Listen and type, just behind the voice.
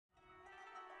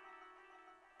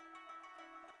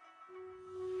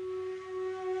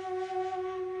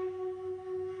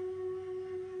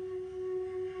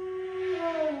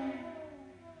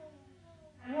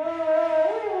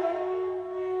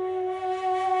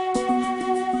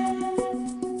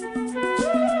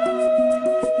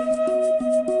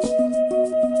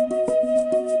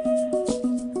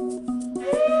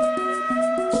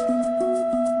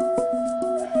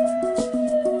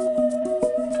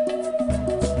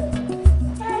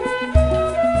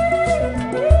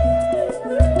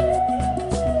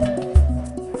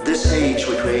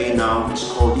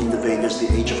it's called in the Vedas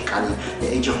the age of Kali, the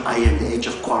age of iron, the age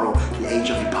of quarrel, the age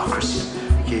of hypocrisy.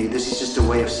 Okay, this is just a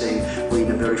way of saying we're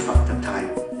in a very fucked up time.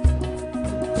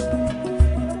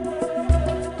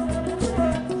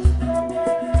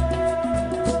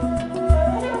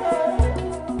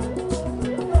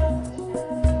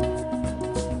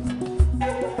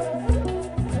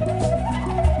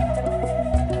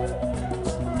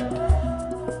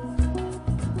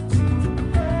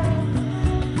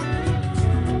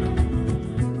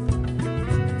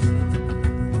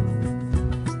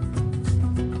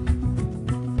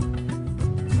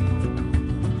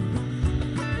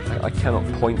 I cannot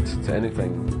point to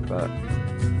anything that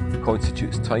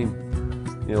constitutes time.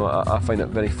 You know, I find it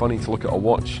very funny to look at a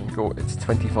watch and go, it's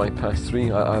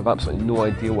 3:25. I have absolutely no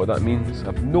idea what that means. I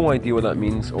have no idea what that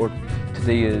means. Or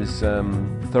today is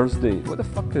Thursday. What the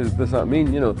fuck does that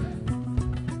mean, you know?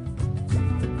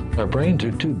 Our brains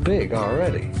are too big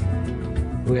already.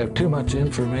 We have too much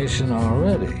information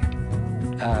already.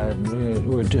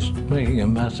 We're just making a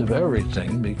mess of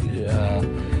everything.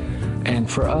 And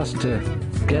for us to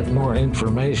get more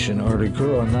information or to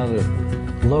grow another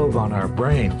lobe on our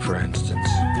brain, for instance,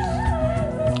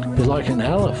 is like an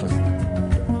elephant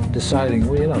deciding,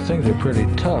 well, you know, things are pretty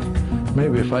tough.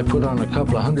 Maybe if I put on a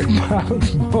couple of 100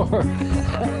 pounds more,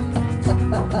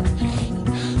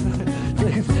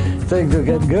 things will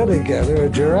get good again. Or a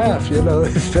giraffe, you know,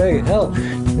 saying, hell,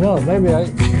 you know, maybe I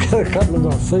can get a couple of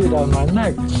more feet on my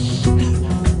neck.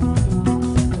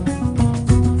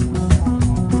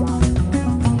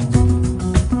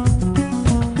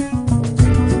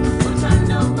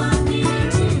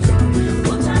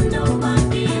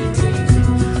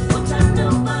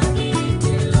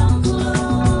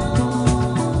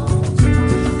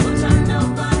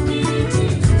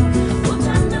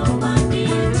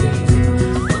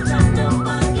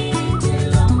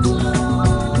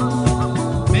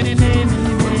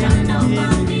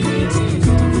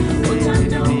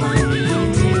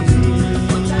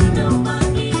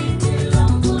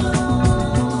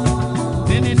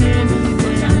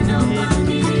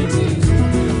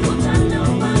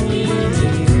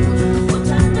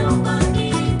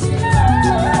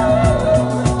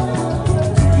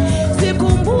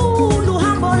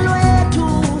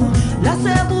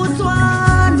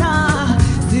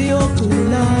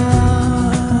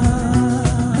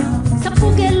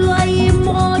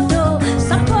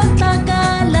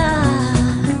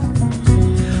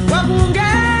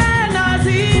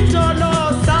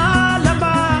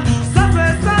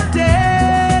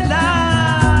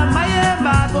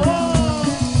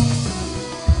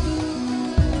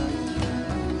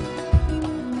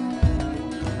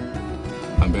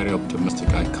 I'm very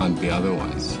optimistic. I can't be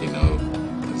otherwise, you know.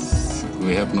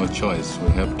 We have no choice. We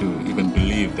have to even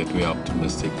believe that we are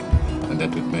optimistic and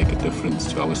that would make a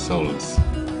difference to our souls.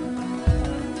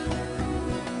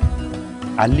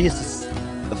 At least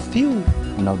a few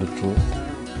know the truth.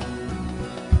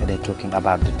 And they're talking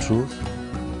about the truth.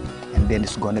 And then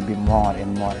it's going to be more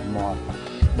and more and more.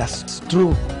 That's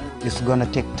true. It's going to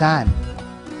take time.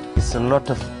 It's a lot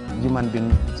of human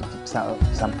beings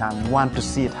sometimes want to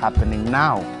see it happening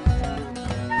now.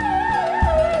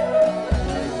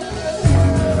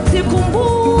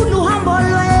 Sikumbulu hambo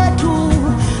lwetu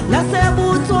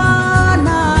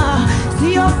lasebutswana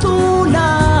siyotula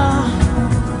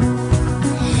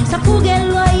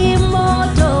sakugelwa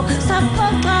imoto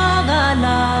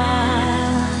sapaqagala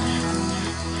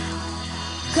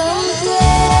come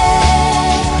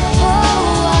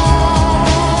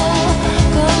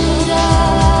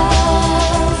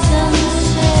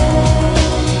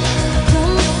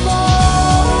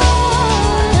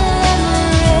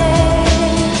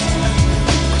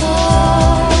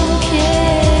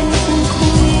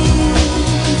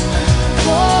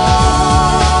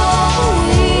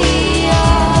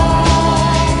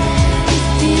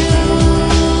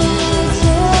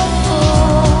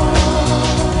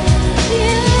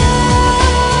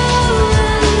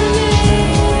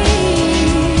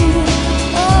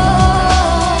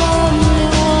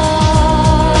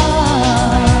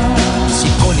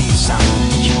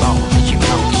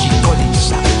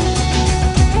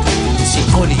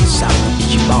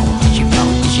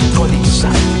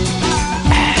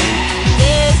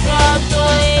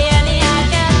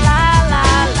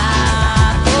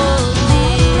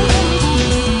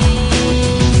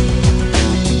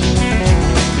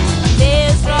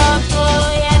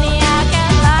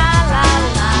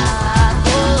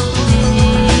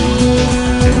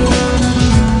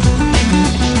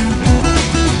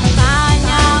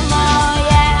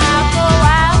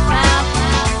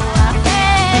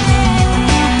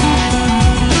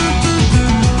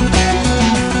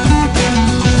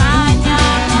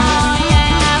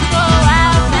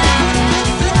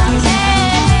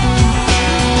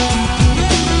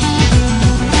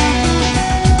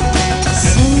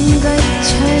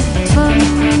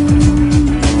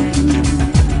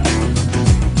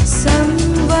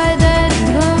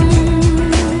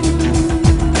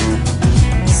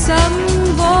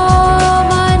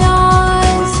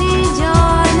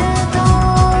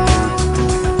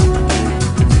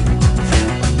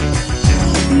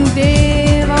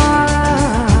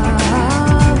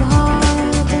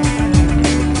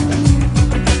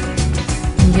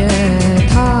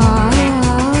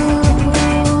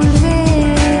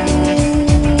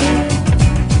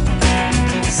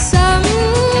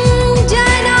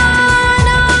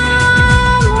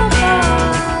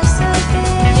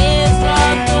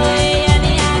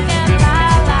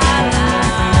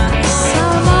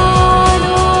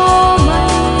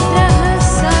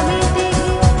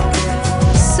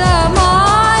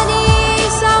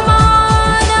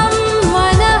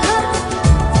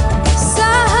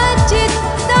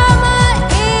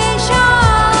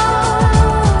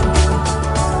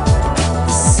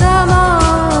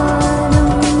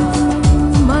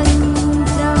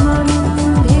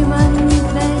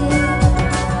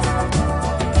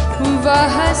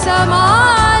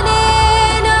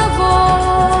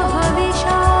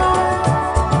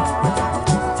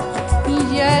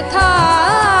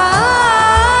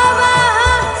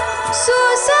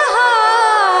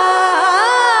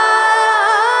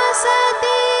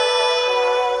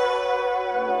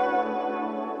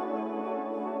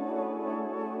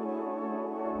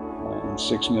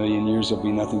 6 million years there'll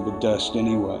be nothing but dust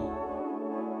anyway.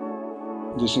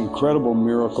 This incredible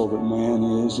miracle that man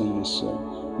is, and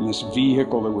this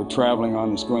vehicle that we're traveling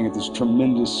on, that's going at this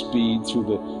tremendous speed through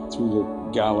the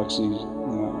galaxies.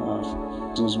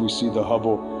 As we see the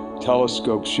Hubble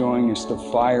telescope showing us the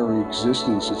fiery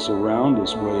existence that's around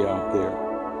us way out there,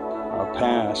 our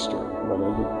past or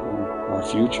whatever, or our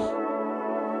future.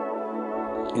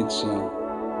 It's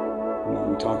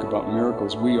we talk about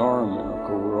miracles. We are a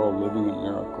miracle. We're all living a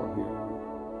miracle here.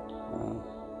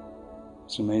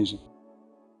 It's amazing.